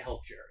if I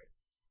help Jared.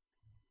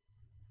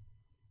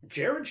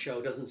 Jared's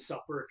show doesn't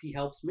suffer if he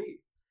helps me.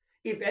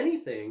 If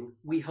anything,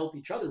 we help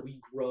each other. We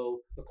grow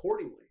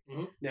accordingly.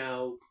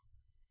 Now,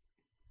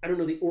 I don't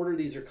know the order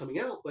these are coming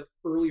out, but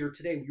earlier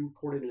today we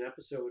recorded an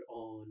episode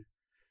on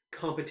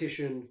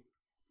competition,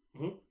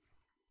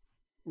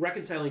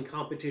 reconciling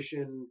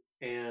competition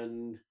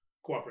and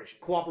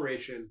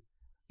cooperation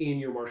in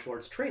your martial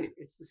arts training.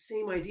 It's the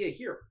same idea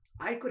here.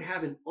 I could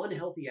have an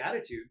unhealthy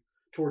attitude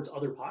towards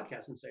other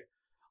podcasts and say,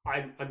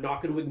 I'm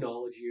not going to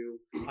acknowledge you.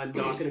 I'm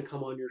not going to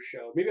come on your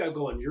show. Maybe I'll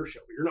go on your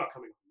show, but you're not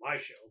coming on my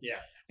show. Yeah.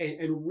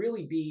 And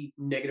really be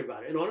negative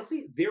about it. And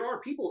honestly, there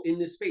are people in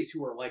this space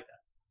who are like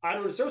that. I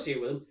don't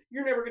associate with them.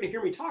 You're never going to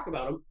hear me talk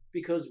about them,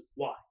 because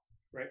why?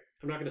 Right?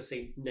 I'm not going to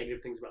say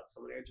negative things about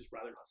somebody. I'd just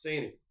rather not say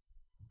anything.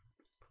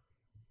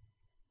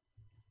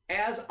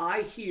 As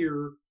I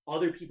hear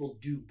other people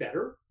do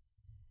better,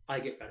 I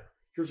get better.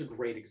 Here's a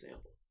great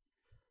example.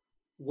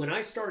 When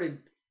I started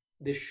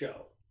this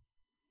show,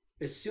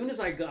 as soon as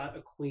I got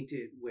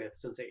acquainted with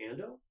Sensei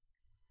Ando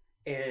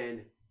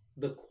and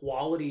the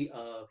quality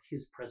of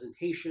his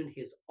presentation,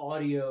 his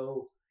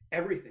audio,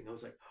 everything, I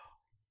was like,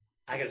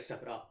 oh, I got to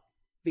step it up,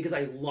 because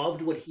I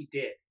loved what he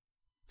did.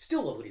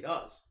 Still love what he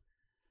does.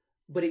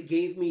 But it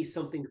gave me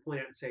something to point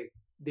out and say,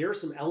 there are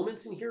some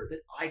elements in here that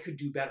I could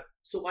do better.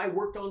 So I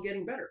worked on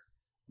getting better.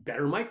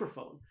 Better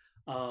microphone.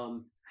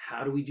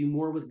 How do we do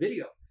more with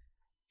video?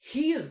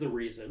 He is the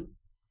reason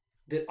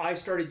that I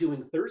started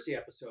doing Thursday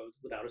episodes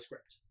without a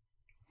script.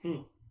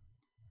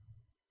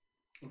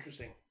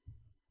 Interesting.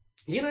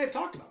 He and I have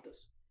talked about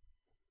this.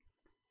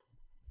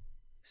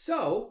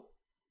 So,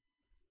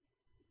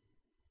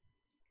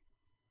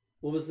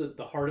 what was the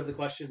heart of the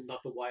question?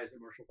 Not the why is it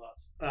martial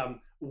thoughts.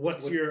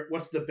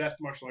 What's the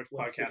best martial arts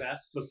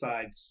podcast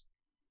besides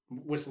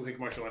Whistlekick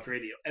Martial Arts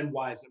Radio, and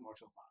why is it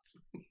martial thoughts?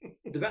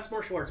 The best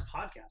martial arts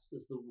podcast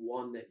is the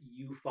one that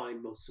you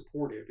find most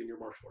supportive in your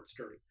martial arts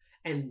journey.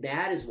 And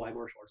that is why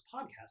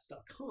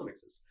martialartspodcast.com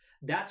exists.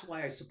 That's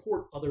why I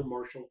support other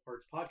martial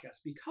arts podcasts,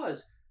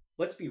 because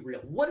let's be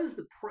real. What is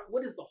the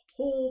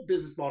whole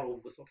business model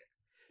of Whistlekick?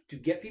 To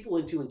get people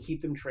into and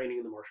keep them training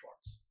in the martial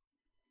arts.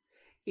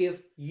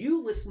 If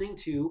you listening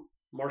to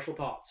Martial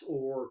Thoughts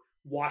or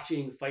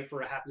watching Fight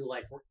for a Happy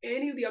Life or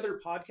any of the other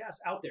podcasts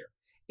out there,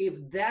 if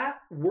that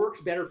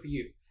worked better for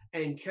you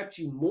and kept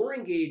you more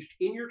engaged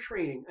in your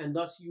training, and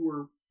thus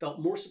you felt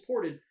more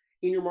supported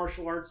in your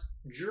martial arts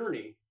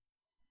journey,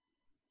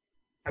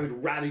 I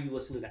would rather you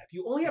listen to that. If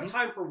you only have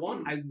time for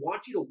one, I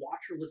want you to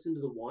watch or listen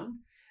to the one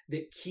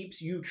that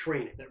keeps you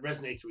training. That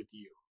resonates with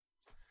you.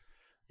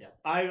 Yeah,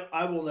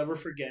 I will never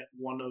forget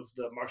one of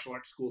the martial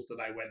arts schools that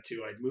I went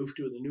to. I'd moved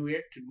to the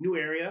new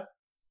area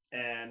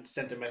and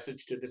sent a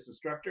message to this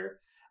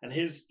instructor, and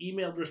his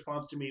emailed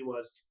response to me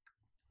was,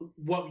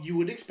 what you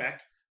would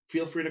expect,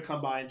 feel free to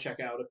come by and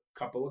check out a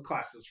couple of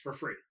classes for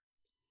free.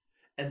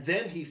 And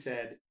then he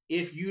said,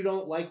 if you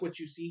don't like what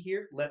you see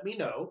here, let me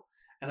know,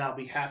 and I'll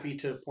be happy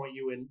to point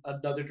you in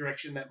another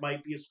direction that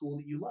might be a school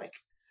that you like.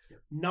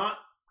 Yeah.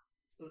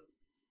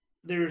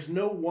 There's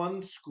no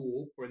one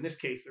school, or in this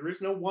case, there is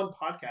no one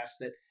podcast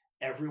that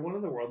everyone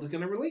in the world is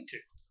going to relate to.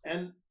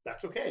 And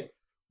that's okay.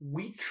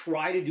 We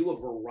try to do a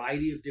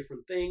variety of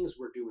different things.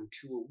 We're doing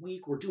 2 a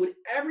week. We're doing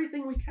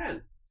everything we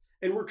can.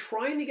 And we're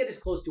trying to get as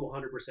close to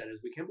 100%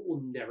 as we can, but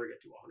we'll never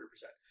get to 100%.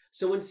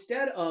 So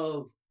instead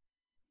of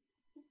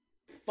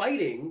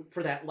fighting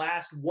for that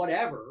last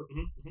whatever,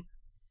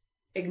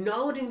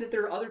 acknowledging that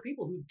there are other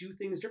people who do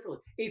things differently.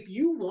 If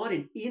you want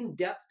an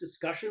in-depth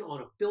discussion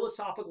on a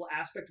philosophical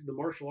aspect of the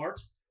martial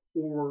arts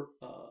or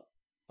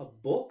a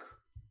book,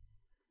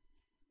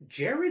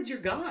 Jared's your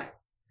guy.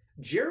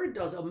 Jared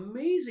does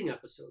amazing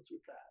episodes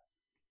with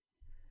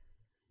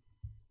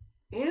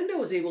that.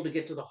 Ando is able to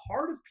get to the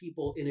heart of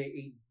people in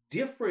a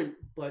different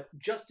but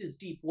just as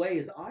deep way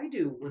as I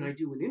do when I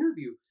do an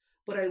interview.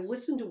 But I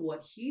listen to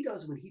what he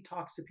does when he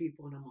talks to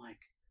people, and I'm like,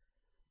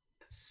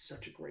 that's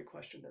such a great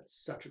question.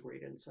 That's such a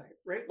great insight,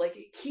 right? Like,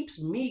 it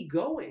keeps me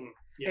going.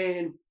 Yeah.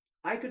 And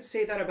I could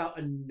say that about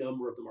a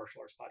number of the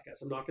martial arts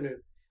podcasts. I'm not going to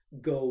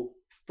go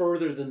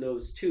further than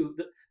those two.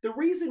 The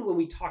reason when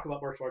we talk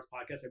about martial arts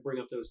podcasts, I bring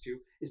up those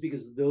two is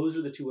because those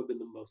are the two who have been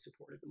the most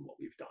supportive in what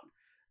we've done.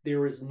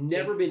 There has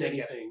never been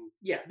anything.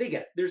 Yeah, they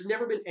get it. There's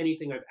never been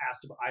anything I've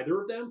asked of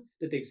either of them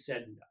that they've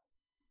said no.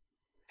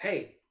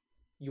 Hey,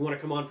 you want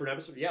to come on for an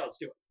episode? Yeah, let's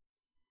do it.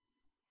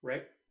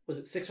 Right? Was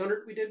it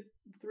 600 we did,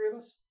 the three of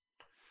us?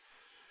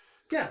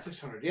 Yeah.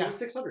 600, yeah. It was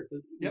 600.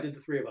 We did the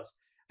three of us.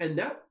 And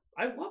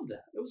I loved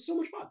that. It was so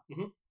much fun.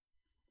 Mm-hmm.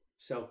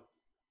 So,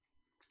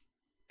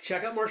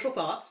 check out Martial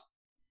Thoughts.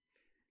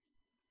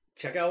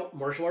 Check out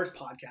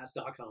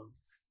martialartspodcast.com.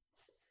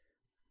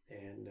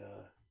 And,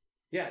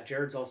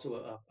 Jared's also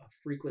a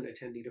frequent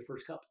attendee to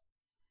First Cup.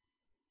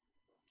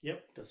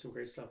 Yep. Does some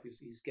great stuff.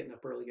 He's getting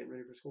up early, getting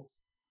ready for school.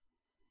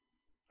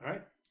 All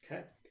right.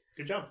 Okay.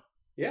 Good job.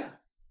 Yeah.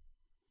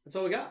 That's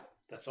all we got.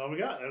 That's all we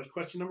got. That was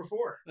question number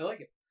 4. I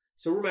like it.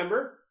 So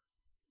remember,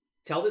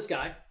 tell this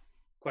guy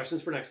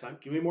questions for next time.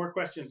 Give me more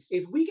questions.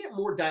 If we get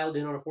more dialed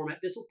in on a format,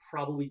 this will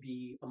probably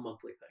be a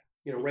monthly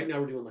thing. Right now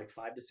we're doing like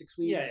 5 to 6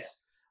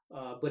 weeks.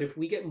 Yeah. But if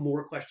we get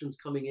more questions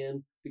coming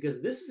in,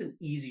 because this is an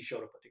easy show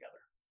to put together.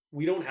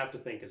 We don't have to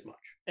think as much.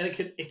 And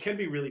it can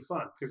be really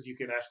fun because you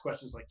can ask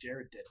questions like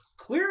Jared did.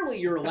 Clearly,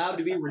 you're allowed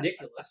to be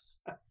ridiculous.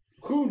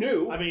 Who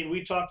knew? I mean,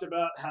 we talked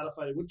about how to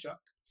fight a woodchuck.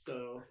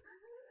 So,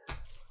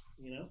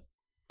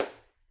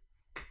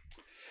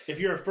 if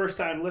you're a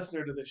first-time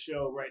listener to this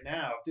show right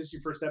now, if this is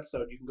your first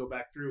episode, you can go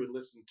back through and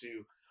listen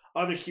to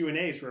other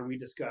Q&As where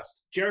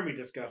Jeremy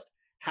discussed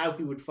how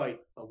he would fight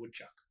a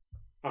woodchuck.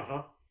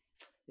 Uh-huh.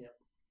 Yeah.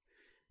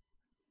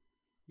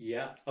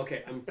 Yeah.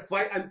 Okay.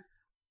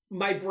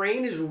 My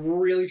brain is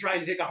really trying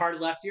to take a hard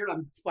left here.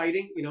 I'm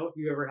fighting. If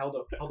you ever held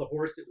a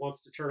horse that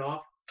wants to turn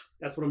off,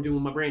 that's what I'm doing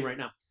with my brain right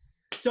now.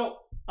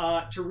 So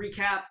to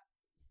recap,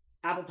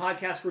 Apple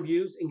Podcast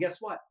reviews, and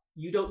guess what?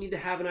 You don't need to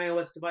have an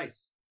iOS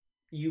device.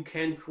 You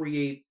can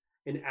create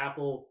an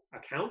Apple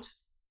account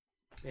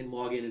and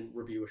log in and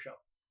review a show.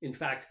 In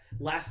fact,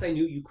 last I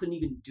knew, you couldn't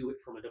even do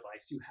it from a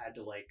device. You had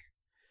to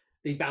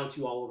they bounce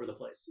you all over the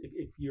place.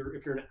 If you're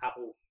an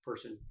Apple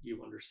person,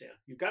 you understand.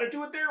 You've got to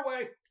do it their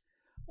way.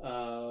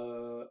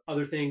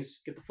 Other things,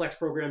 get the Flex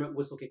program at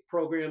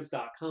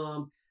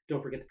whistlekickprograms.com.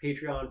 Don't forget the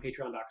Patreon,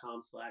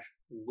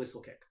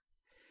 patreon.com/whistlekick.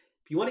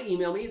 If you want to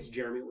email me, it's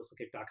Jeremy at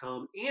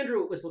whistlekick.com,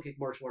 Andrew at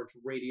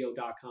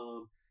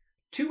whistlekickmartialartsradio.com.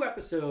 2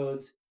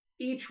 episodes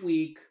each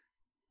week.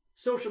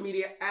 Social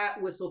media at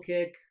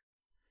whistlekick.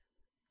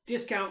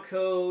 Discount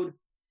code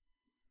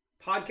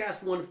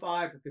podcast15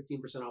 for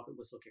 15% off at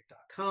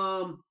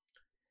whistlekick.com.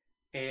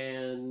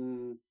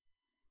 And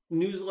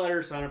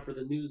newsletter, sign up for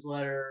the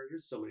newsletter.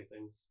 There's so many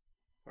things.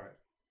 All right.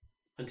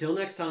 Until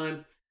next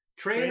time,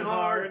 train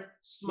hard,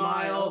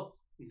 smile,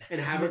 and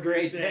have a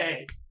great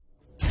day.